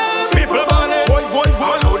name. People balling. Woi, woi, I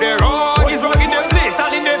woi. know they run. He's rocking them place,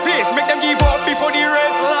 all in their face. Make them give up before the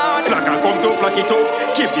rest, lad. Like I come to flack it up.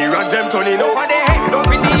 Keep the rags them turning over their head up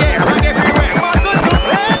in the air. And everywhere, but good to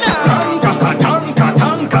play now.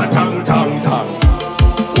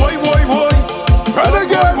 Woi, woi, woi.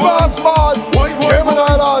 Renegade Mas X Woi, woi, Cayman woi.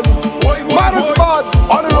 Islands. Woi, woi, Maddest woi. man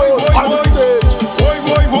on the road, Woi, on the woi. stage. Woi,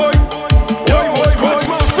 woi, woi. Woi, woi,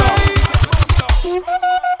 Scratchmaster.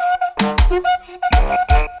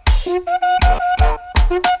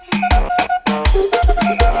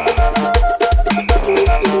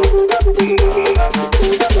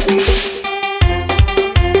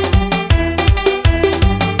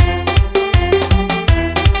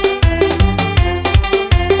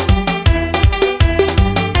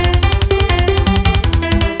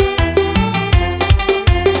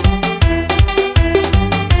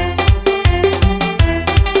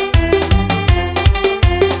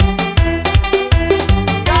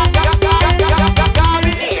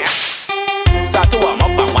 Start to warm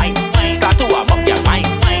up and wine. Start to warm up your wine.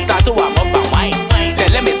 Start to warm up and wine. Tell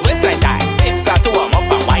them it's waistline time. Start to warm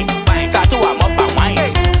up and wine. Start to warm up and wine.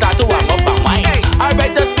 Start to warm up and wine.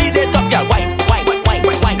 Alright, the speed it up, girl. Wine, wine, wine, wine,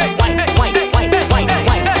 wine, wine, wine, wine, wine, wine,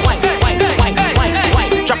 wine, wine,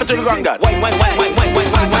 wine. Drop it to the ground, girl. Wine, wine, wine, wine, wine,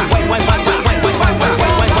 wine, wine, wine, wine, wine, wine,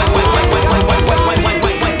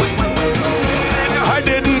 I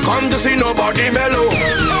didn't come to see nobody mellow.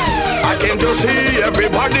 I came to see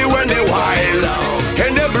everybody when they wild.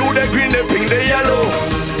 In the blue, the green, the pink, the yellow.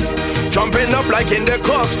 Jumping up like in the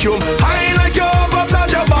costume. High like you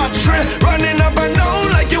overcharge your battery. Running up and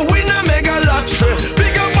down like you win a mega lottery.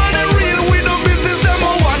 Big up on the real, we do business, them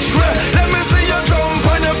a watch me. Let me see you jump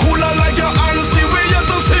and you cooler like your auntie. We here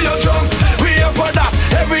to see you jump. We here for that,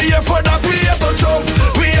 every year for that, we here to jump.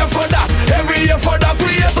 We here for that, every year for that, we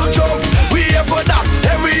here to jump. We here for that,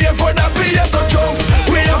 every year for that, we here to jump.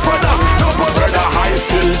 We here for that, no brother high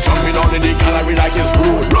still jumping on in the gallery like it's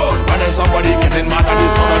rude. And then somebody getting mad at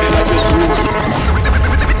this somebody like it's rude.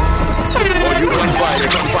 Oh, you can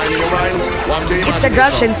find me mine. It's the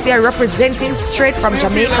girl Shensia representing straight from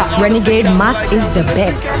Jamaica. Renegade Mas is the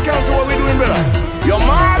best. So what we doing, brother? You're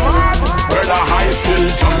mad? Brother high still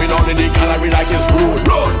jumping on in the gallery like it's rude.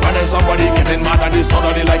 And then somebody getting mad at this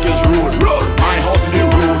somebody like it's rude. My house is the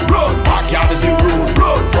rude. Backyard is the rude.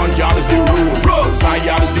 Front yard is the rude. Side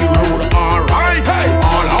yard is the rude. Alright, hey.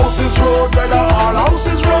 All houses road, brother. All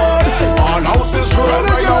houses road. All houses road.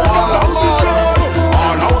 Right now, all houses road.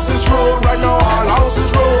 All houses road. Right now, all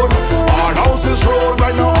houses road. All houses road.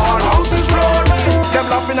 Right now, all houses road. Them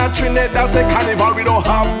laughing at Trinidad, they'll say carnival, we don't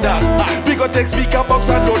have that. We go take speaker box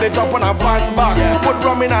and load it up on a van back. Put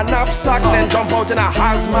rum in a knapsack, then jump out in a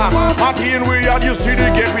hazmat. Party in we yard, you see the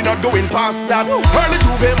gate, we not going past that. Early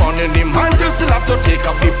Juve morning, the mantle still have to take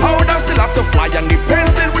up the powder, still have to fly, and the pen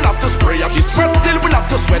still will have to spray up. The sweat still will have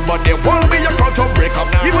to sweat, but there won't be a crowd to break up.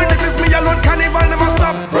 Even if it's me alone, carnival never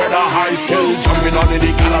stop. Brother high still jumping on in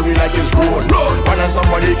the gallery like it's road. And then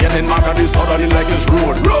somebody getting mad at this other like it's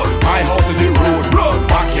road. My house is the road.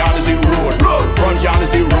 Backyard is the road. Front yard is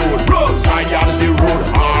the road. Side yard is the road.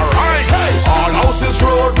 Alright, hey. All houses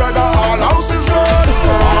road, brother. All houses road.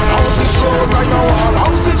 All houses road, right now. All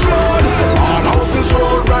houses road. All houses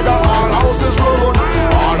road, brother. All houses road.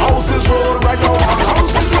 All houses road, right now. All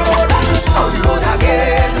houses road. On the road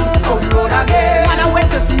again. On the road again. When I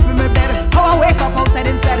went to sleep in my bed, how I wake up outside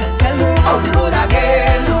instead. Tell me. On the road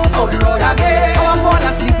again. On the road again. How I fall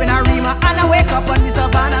asleep in a Rima and I wake up on the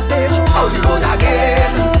Savannah stage. On the road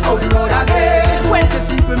again. On the road again. Went to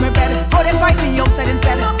sleep in my bed, how they fight me outside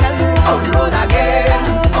instead. Tell me. On the road again.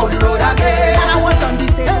 On the road again. And I was on the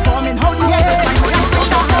stage performing. How do you get the fight?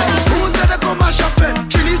 Who said I could mash up it?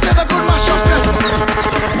 Trini said I could mash up it.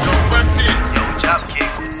 Yo, Job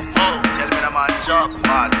King. Oh, tell me the man job,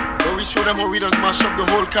 man. When we show them how we just mash up the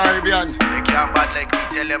whole Caribbean. They can't bad like we,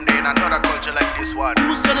 tell them they in another culture like this one.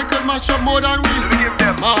 Who said they could mash up more than we? We give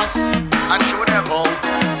them Mass and show them how.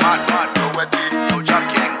 Man, no wetty. Yo, Job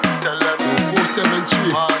King. Tell them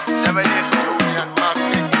 473 Mass 784 Tony and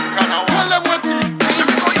Magnic.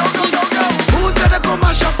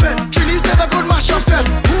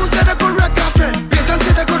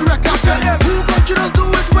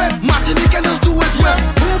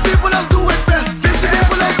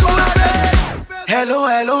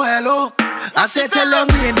 hello, hello. I said tell them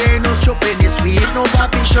we ain't no shopping this, we ain't no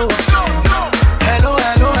papi show. Hello,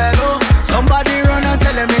 hello, hello. Somebody run and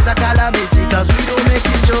tell them it's a calamity, cause we don't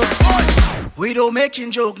making jokes. We don't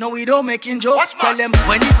making joke, no we don't making joke. Tell them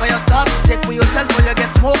when the fire start, take for yourself or you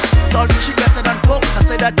get smoke. Saltfish is better than coke. I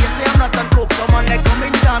say that yes, I'm not on coke. Someone like come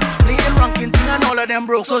in dance, playing ranking thing and all of them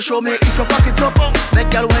broke. So show me if you pack it up,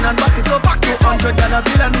 make girl win and back it up. $200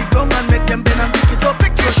 bill and we grown and make them bend and pick it up.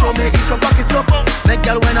 So show me if you pack it up, make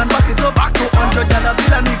girl win and back it up. $200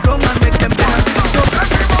 bill and we grown and make them bend and pick it up.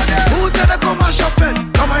 Who said I go mash up fed?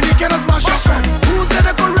 Come on, you can us mash up fed. Who said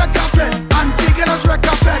I go wreck a fed? Auntie can us wreck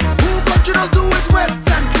a fed. Who country does do it wet?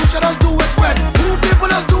 Send Kusha does do it wet. Who people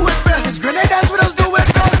does do it best? It's Grenades with us do it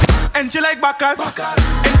best. And you like Bacchus,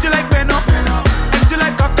 and you like Beno, and you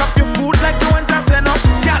like cock up your food like you want to send up,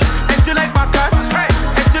 girl. And you like Bacchus,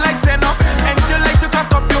 and you like send up, and you like to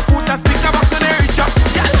cock up your food and speak about so they reach up,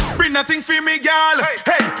 girl. Bring nothing for me, girl.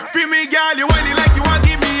 Hey, for me, girl. You whiny like you want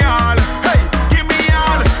give me all. Hey, give me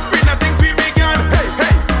all. Bring nothing for me, girl. Hey,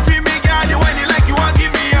 hey, for me, girl. You whiny like you want give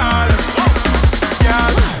me all.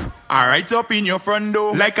 Girl, I write up in your front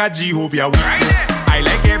door like a Jehovah Witness. I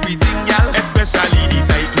like everything, girl, especially the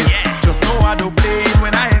tightness. Just know I do play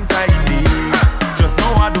when I enter in there. Just know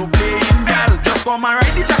I do play in, girl. Just come and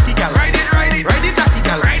ride the jockey, girl. Ride it, ride it, ride the jockey,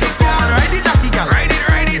 girl. Just come and ride the jockey, girl. Ride it,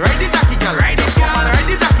 ride it, ride the jockey, girl. Just come and ride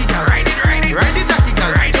the jockey, girl. Ride it, ride it, ride the jockey,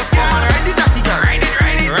 girl. Just come and ride the jockey, girl. Ride it,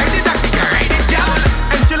 ride it, ride the jockey, girl. Ride it, girl.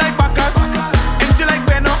 And you like Bacchus, and you like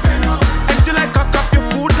Beno, and you like cock up your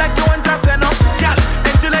food like you want to send up, girl.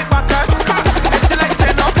 And you like Bacchus, and you like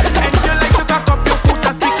send up, and you like to cock up.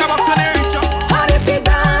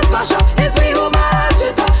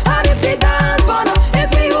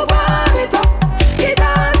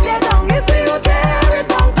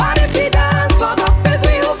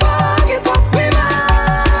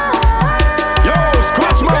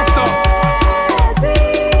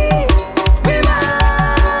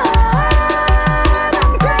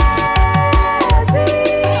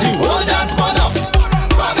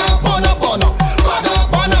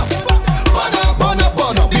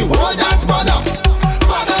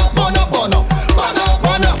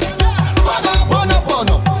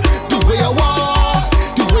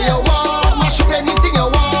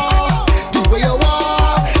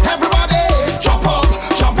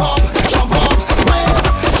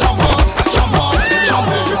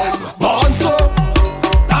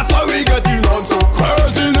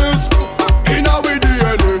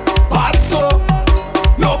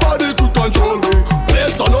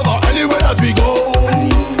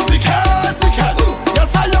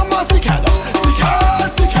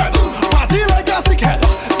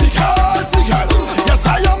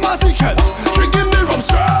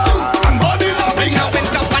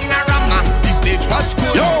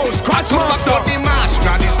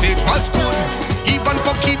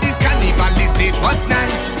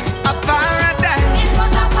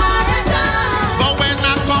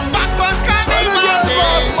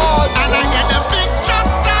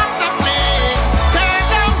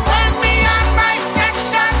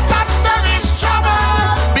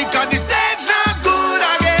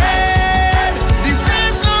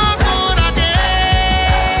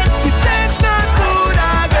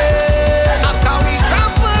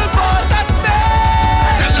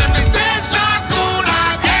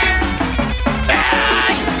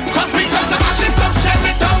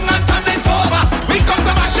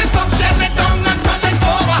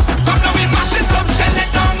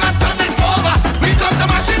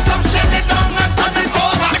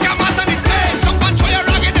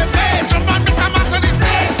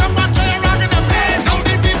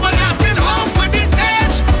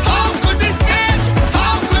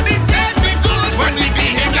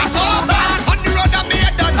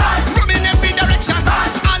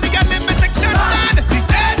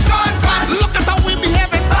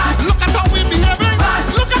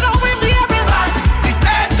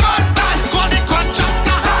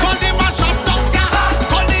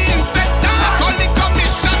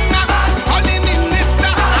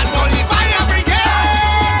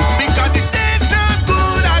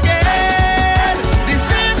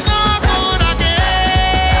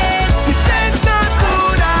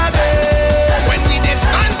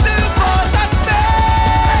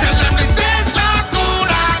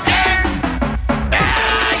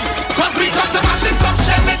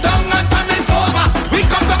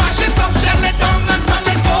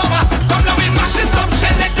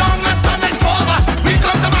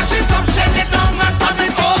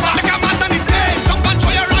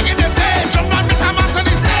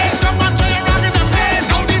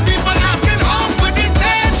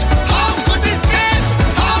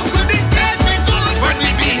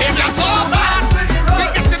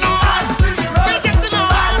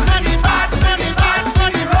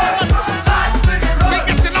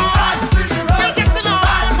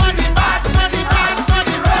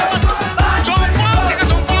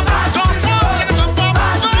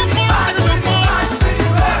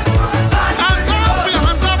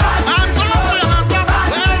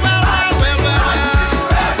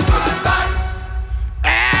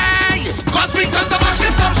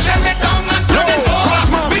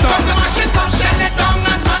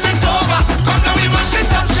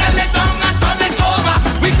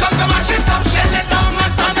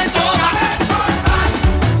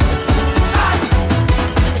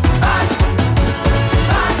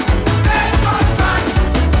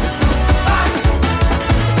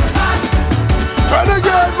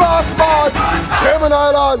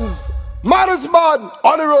 Congratulations, Maddest man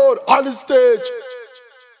on the road, on the stage.